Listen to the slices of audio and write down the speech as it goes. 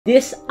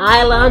This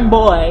island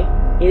boy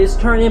is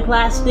turning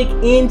plastic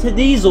into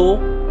diesel,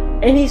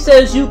 and he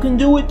says you can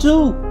do it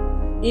too.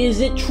 Is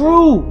it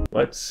true?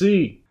 Let's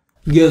see.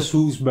 Guess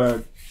who's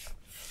back?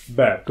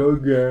 Back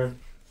again.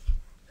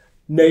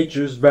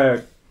 Nature's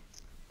back.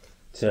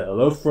 Tell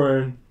a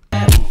friend.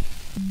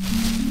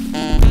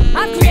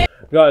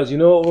 Guys, you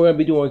know what we're going to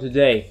be doing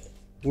today?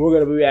 We're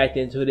going to be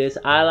reacting to this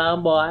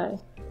island boy.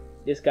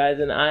 This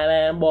guy's an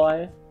island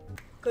boy.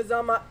 Cause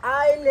I'm an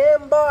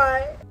island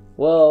boy.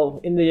 Well,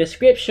 in the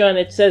description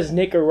it says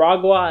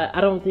Nicaragua.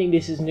 I don't think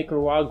this is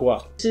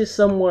Nicaragua. This is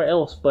somewhere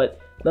else, but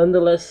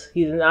nonetheless,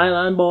 he's an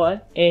island boy,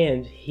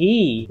 and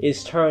he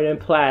is turning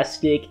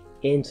plastic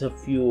into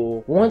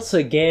fuel. Once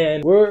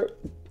again, we're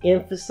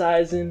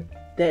emphasizing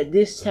that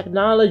this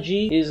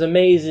technology is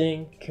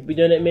amazing, can be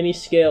done at many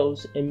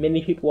scales, and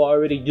many people are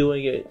already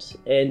doing it.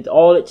 And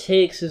all it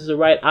takes is the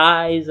right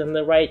eyes and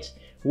the right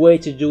way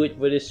to do it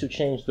for this to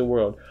change the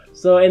world.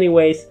 So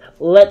anyways,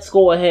 let's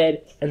go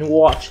ahead and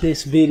watch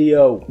this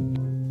video.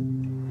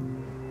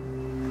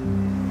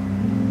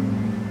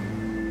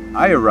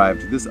 I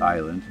arrived at this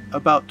island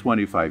about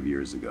 25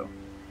 years ago.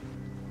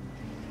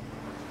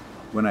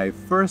 When I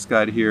first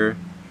got here,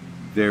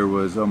 there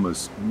was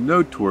almost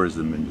no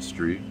tourism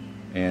industry,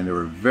 and there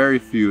were very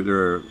few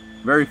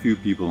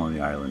people on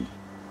the island.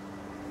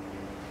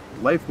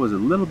 Life was a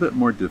little bit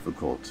more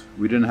difficult.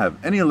 We didn't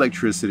have any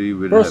electricity.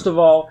 First of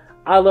all,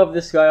 I love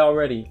this guy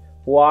already.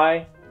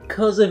 Why?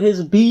 Because of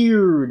his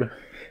beard.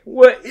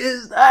 What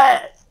is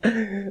that?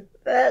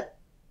 That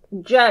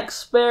Jack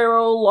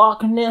Sparrow,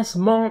 Loch Ness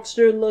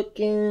monster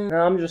looking.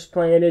 No, I'm just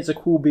playing. It's a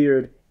cool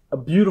beard. A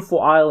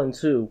beautiful island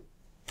too.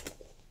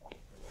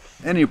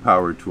 Any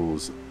power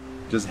tools.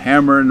 Just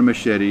hammer and a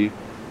machete,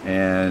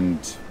 and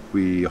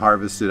we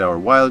harvested our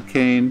wild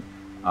cane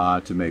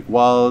to make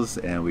walls,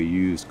 and we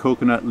used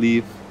coconut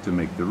leaf to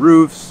make the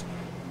roofs.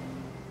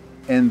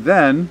 And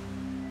then,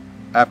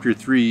 after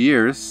 3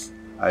 years,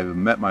 I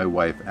met my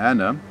wife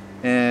Anna,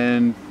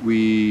 and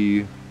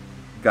we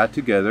got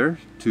together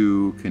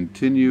to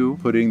continue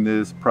putting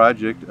this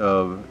project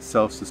of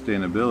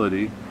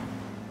self-sustainability.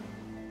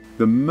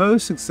 The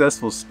most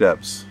successful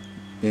steps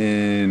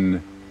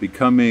in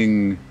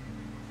becoming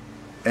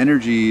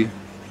energy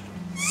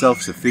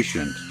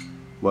self-sufficient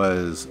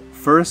was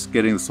first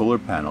getting the solar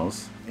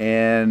panels,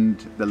 and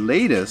the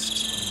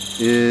latest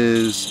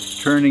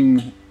is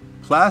turning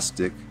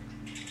plastic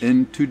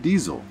into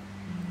diesel,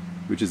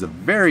 which is a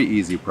very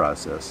easy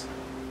process,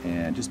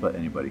 and just about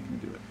anybody can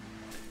do it.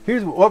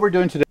 Here's what we're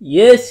doing today.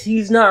 Yes,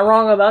 he's not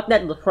wrong about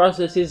that. The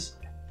process is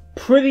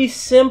pretty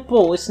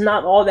simple. It's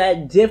not all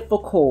that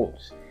difficult.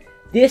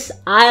 This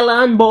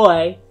island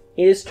boy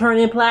is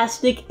turning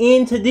plastic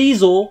into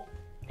diesel,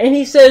 and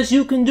he says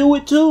you can do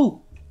it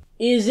too.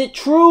 Is it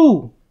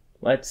true?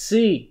 Let's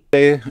see.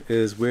 Today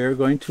is we're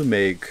going to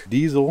make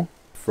diesel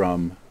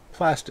from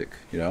plastic,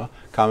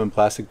 common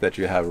plastic that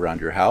you have around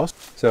your house.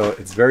 So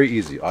it's very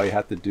easy. All you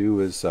have to do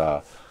is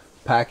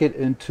pack it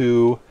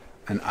into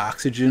an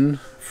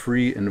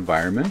oxygen-free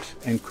environment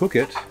and cook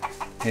it.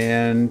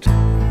 And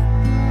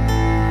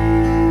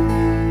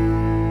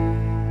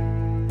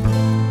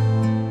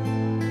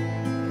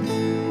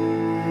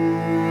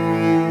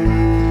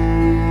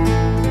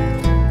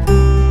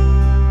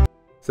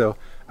so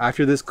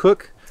after this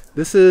cook,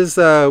 this is,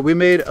 we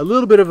made a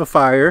little bit of a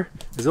fire.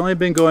 It's only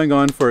been going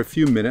on for a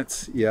few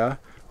minutes, yeah.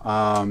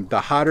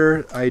 The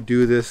hotter I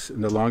do this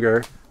and the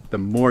longer, the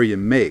more you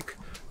make.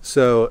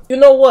 So, you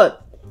know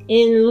what?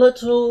 In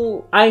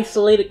little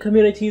isolated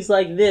communities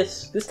like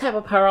this type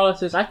of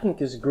pyrolysis I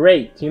think is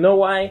great. You know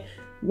why?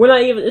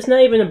 It's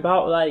not even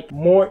about like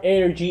more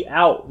energy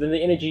out than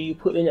the energy you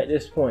put in at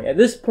this point. At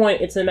this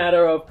point, it's a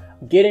matter of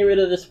getting rid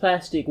of this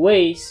plastic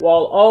waste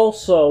while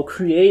also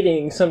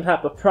creating some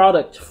type of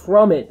product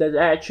from it that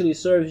actually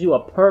serves you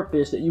a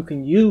purpose that you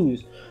can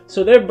use.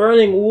 So they're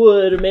burning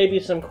wood or maybe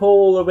some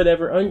coal or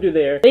whatever under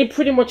there. They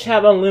pretty much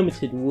have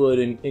unlimited wood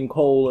and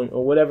coal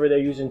or whatever they're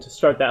using to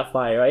start that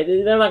fire, right?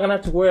 They're not gonna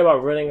have to worry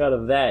about running out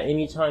of that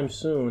anytime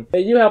soon.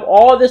 But you have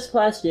all this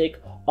plastic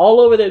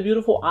all over their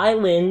beautiful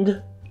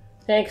island,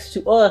 thanks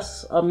to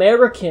us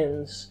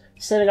Americans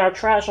sending our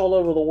trash all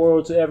over the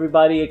world to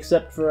everybody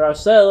except for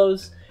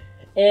ourselves.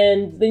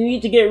 And they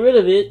need to get rid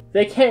of it.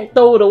 They can't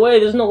throw it away.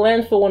 There's no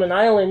landfill on an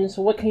island,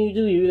 so what can you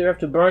do? You either have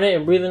to burn it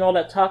and breathe in all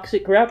that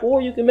toxic crap, or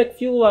you can make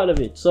fuel out of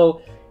it.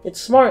 So it's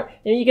smart,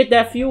 and you get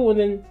that fuel and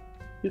then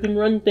you can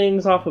run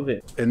things off of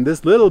it. And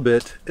this little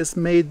bit has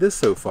made this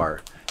so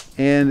far.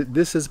 And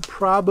this is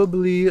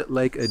probably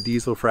like a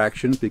diesel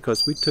fraction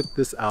because we took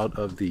this out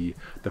of the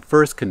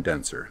first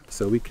condenser.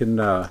 So we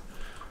can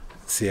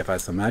see if I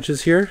have some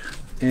matches here,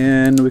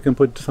 and we can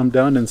put some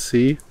down and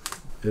see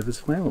if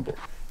it's flammable.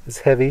 It's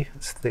heavy,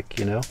 it's thick,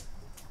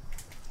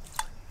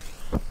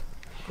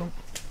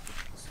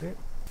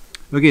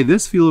 Okay,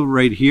 this fuel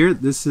right here,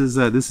 this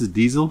is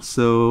diesel,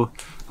 so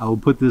I will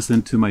put this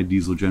into my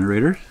diesel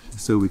generator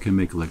so we can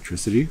make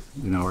electricity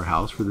in our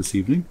house for this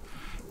evening,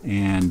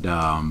 and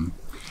run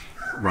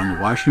the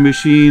washing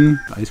machine,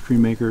 the ice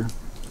cream maker,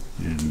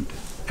 and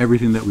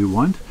everything that we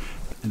want.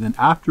 And then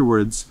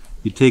afterwards,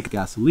 You take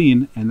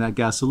gasoline, and that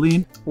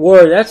gasoline...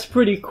 Word, that's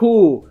pretty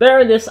cool. There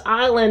in this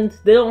island,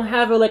 they don't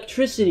have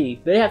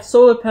electricity. They have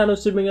solar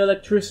panels to bring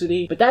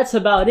electricity, but that's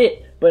about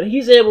it. But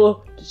he's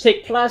able to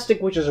take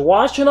plastic, which is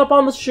washing up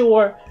on the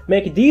shore,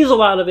 make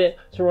diesel out of it,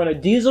 to run a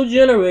diesel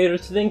generator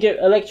to then get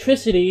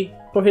electricity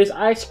for his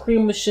ice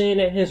cream machine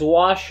and his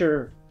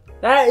washer.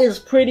 That is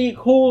pretty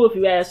cool if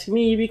you ask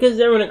me, because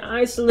they're in an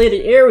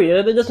isolated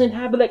area that doesn't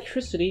have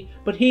electricity,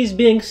 but he's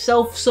being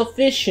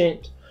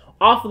self-sufficient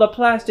off of the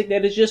plastic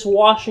that is just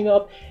washing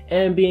up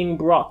and being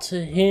brought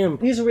to him.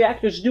 These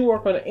reactors do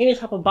work on any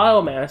type of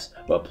biomass,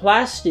 but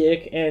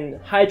plastic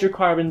and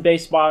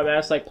hydrocarbon-based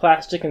biomass like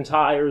plastic and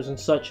tires and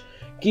such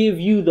give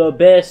you the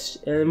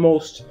best and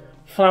most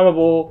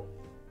flammable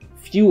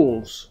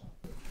fuels.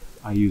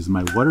 I use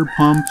my water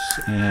pumps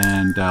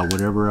and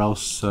whatever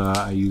else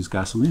I use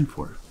gasoline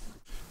for.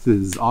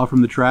 This is all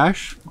from the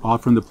trash, all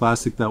from the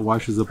plastic that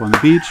washes up on the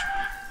beach,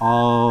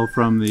 all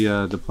from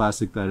the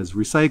plastic that is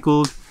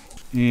recycled,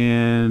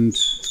 and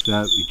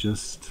that we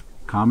just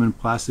common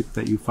plastic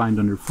that you find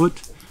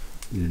underfoot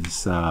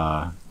is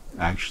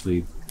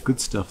actually good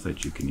stuff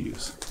that you can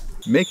use.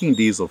 Making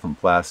diesel from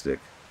plastic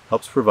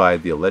helps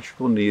provide the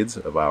electrical needs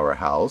of our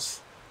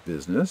house,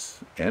 business,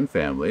 and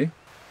family,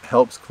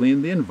 helps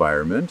clean the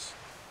environment,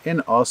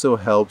 and also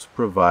helps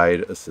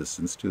provide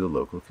assistance to the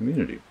local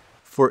community.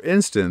 For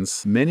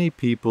instance, many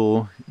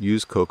people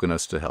use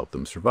coconuts to help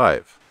them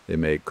survive. They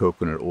make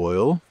coconut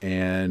oil,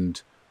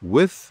 and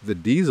with the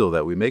diesel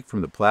that we make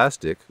from the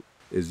plastic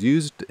is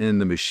used in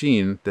the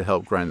machine to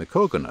help grind the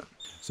coconut.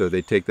 So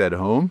they take that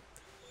home,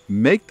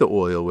 make the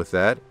oil with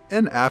that,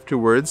 and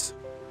afterwards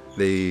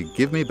they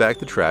give me back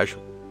the trash,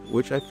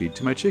 which I feed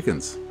to my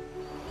chickens.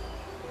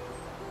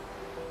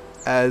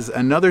 As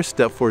another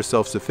step for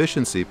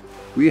self-sufficiency,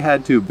 we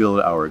had to build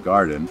our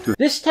garden.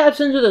 This taps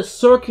into the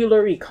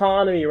circular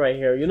economy right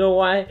here. You know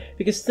why?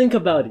 Because think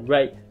about it,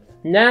 right?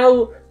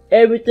 Now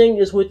everything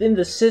is within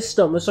the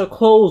system. It's a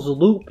closed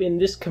loop in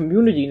this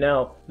community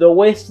now. The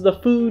waste of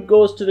the food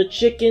goes to the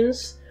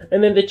chickens,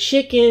 and then the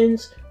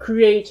chickens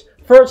create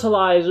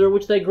fertilizer,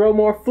 which they grow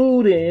more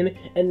food in,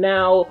 and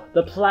now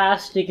the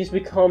plastic is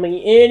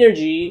becoming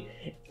energy,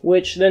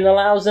 which then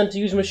allows them to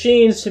use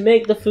machines to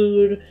make the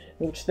food,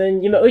 which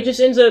then, you know, it just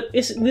ends up,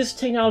 this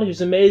technology is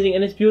amazing,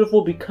 and it's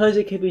beautiful because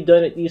it can be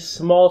done at these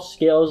small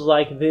scales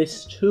like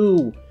this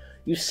too.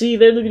 You see,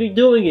 they're literally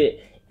doing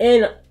it.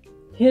 And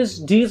his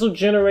diesel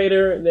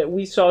generator that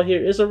we saw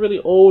here is a really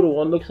old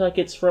one. Looks like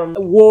it's from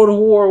World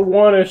War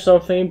I or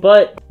something.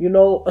 But, you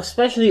know,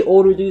 especially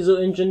older diesel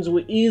engines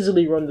would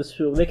easily run this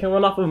fuel. They can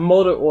run off of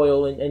motor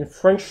oil and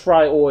French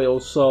fry oil.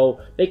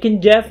 So they can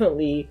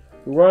definitely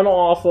run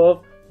off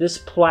of this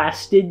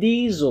plastic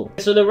diesel.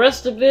 So the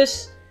rest of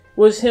this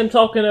was him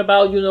talking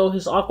about, you know,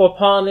 his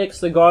aquaponics,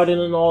 the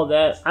garden and all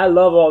that. I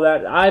love all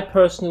that. I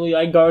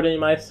garden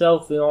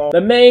myself and all.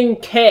 The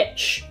main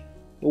catch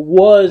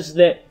was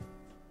that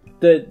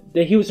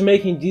he was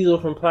making diesel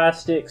from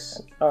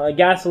plastics,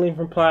 gasoline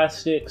from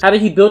plastics. How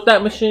did he build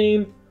that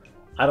machine?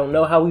 I don't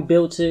know how he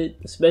built it,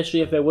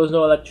 especially if there was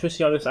no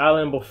electricity on this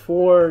island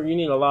before. You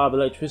need a lot of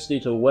electricity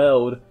to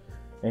weld,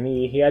 and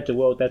he had to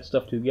weld that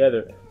stuff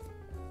together.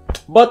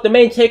 But the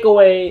main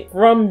takeaway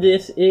from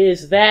this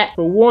is that,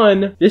 for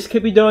one, this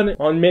could be done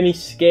on many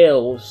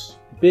scales.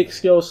 Big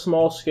scale,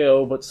 small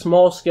scale, but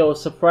small scale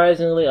is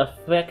surprisingly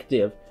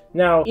effective.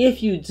 Now,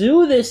 if you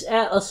do this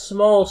at a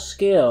small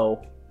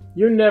scale,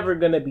 you're never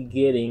going to be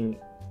getting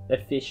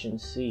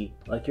efficiency.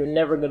 Like, you're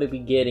never going to be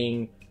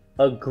getting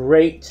a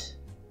great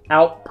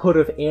output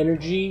of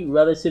energy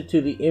relative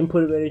to the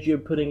input of energy you're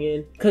putting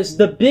in. Because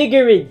the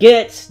bigger it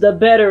gets, the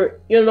better.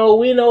 You know,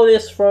 we know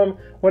this from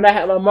when I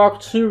had my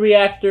Mark II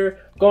reactor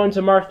going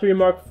to Mark III,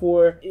 Mark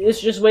IV. It's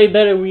just way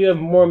better when you have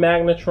more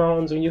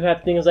magnetrons, when you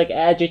have things like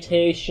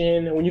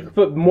agitation, when you can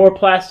put more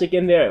plastic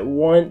in there at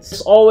once.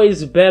 It's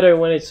always better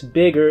when it's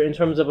bigger in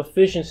terms of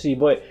efficiency,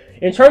 but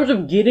in terms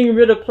of getting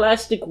rid of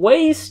plastic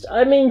waste,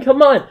 I mean,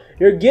 come on.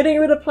 You're getting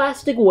rid of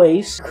plastic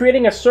waste,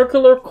 creating a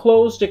circular,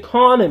 closed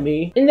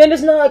economy, and then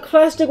it's not like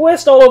plastic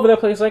waste all over the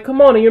place. Like, come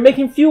on, and you're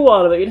making fuel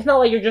out of it. It's not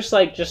like you're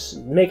just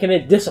making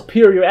it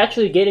disappear. You're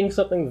actually getting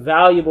something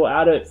valuable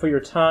out of it for your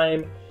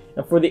time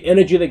and for the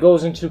energy that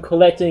goes into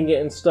collecting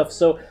it and stuff.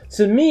 So,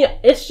 to me,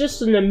 it's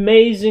just an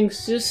amazing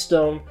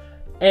system,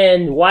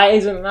 and why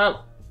isn't it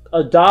not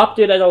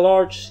adopted at a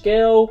large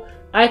scale?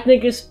 I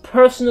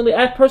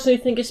personally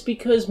think it's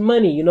because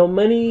money. You know,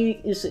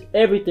 money is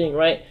everything,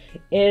 right?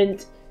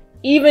 And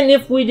even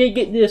if we did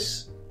get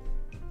this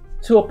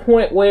to a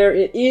point where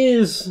it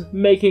is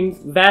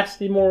making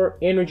vastly more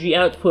energy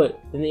output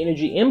than the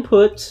energy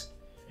input,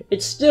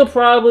 it still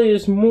probably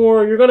is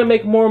more, you're going to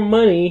make more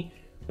money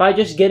by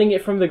just getting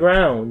it from the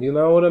ground, you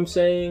know what I'm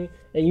saying?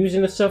 And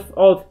using the stuff,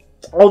 all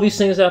these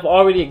things that have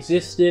already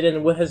existed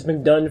and what has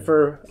been done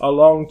for a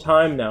long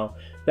time now.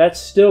 That's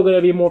still going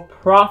to be more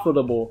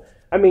profitable.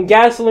 I mean,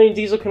 gasoline,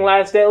 diesel can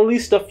last at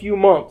least a few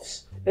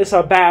months. It's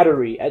a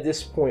battery at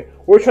this point.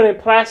 We're turning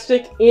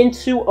plastic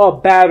into a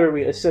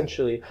battery,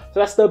 essentially. So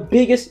that's the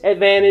biggest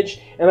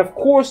advantage. And of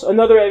course,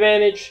 another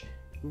advantage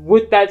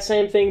with that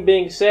same thing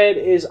being said,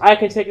 is I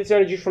can take this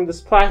energy from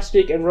this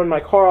plastic and run my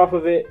car off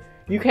of it.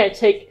 You can't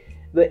take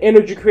the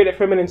energy created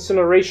from an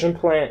incineration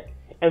plant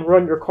and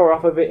run your car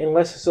off of it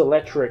unless it's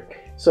electric.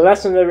 So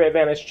that's another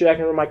advantage too. I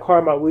can run my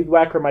car, my weed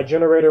whacker, my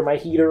generator, my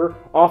heater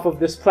off of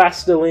this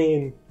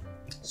plastiline.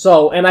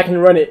 So, and I can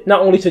run it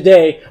not only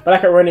today, but I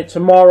can run it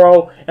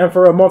tomorrow and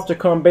for a month to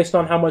come based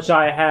on how much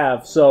I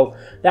have. So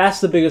that's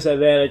the biggest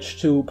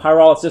advantage to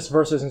pyrolysis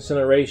versus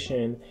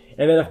incineration.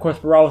 And then of course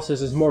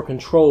pyrolysis is more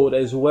controlled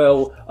as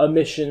well,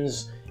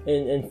 emissions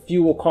and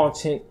fuel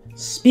content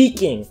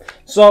speaking.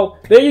 So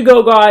there you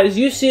go, guys.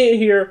 You see it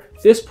here.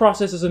 This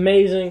process is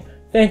amazing.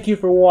 Thank you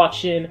for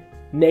watching.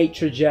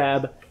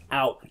 NatureJAB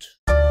out.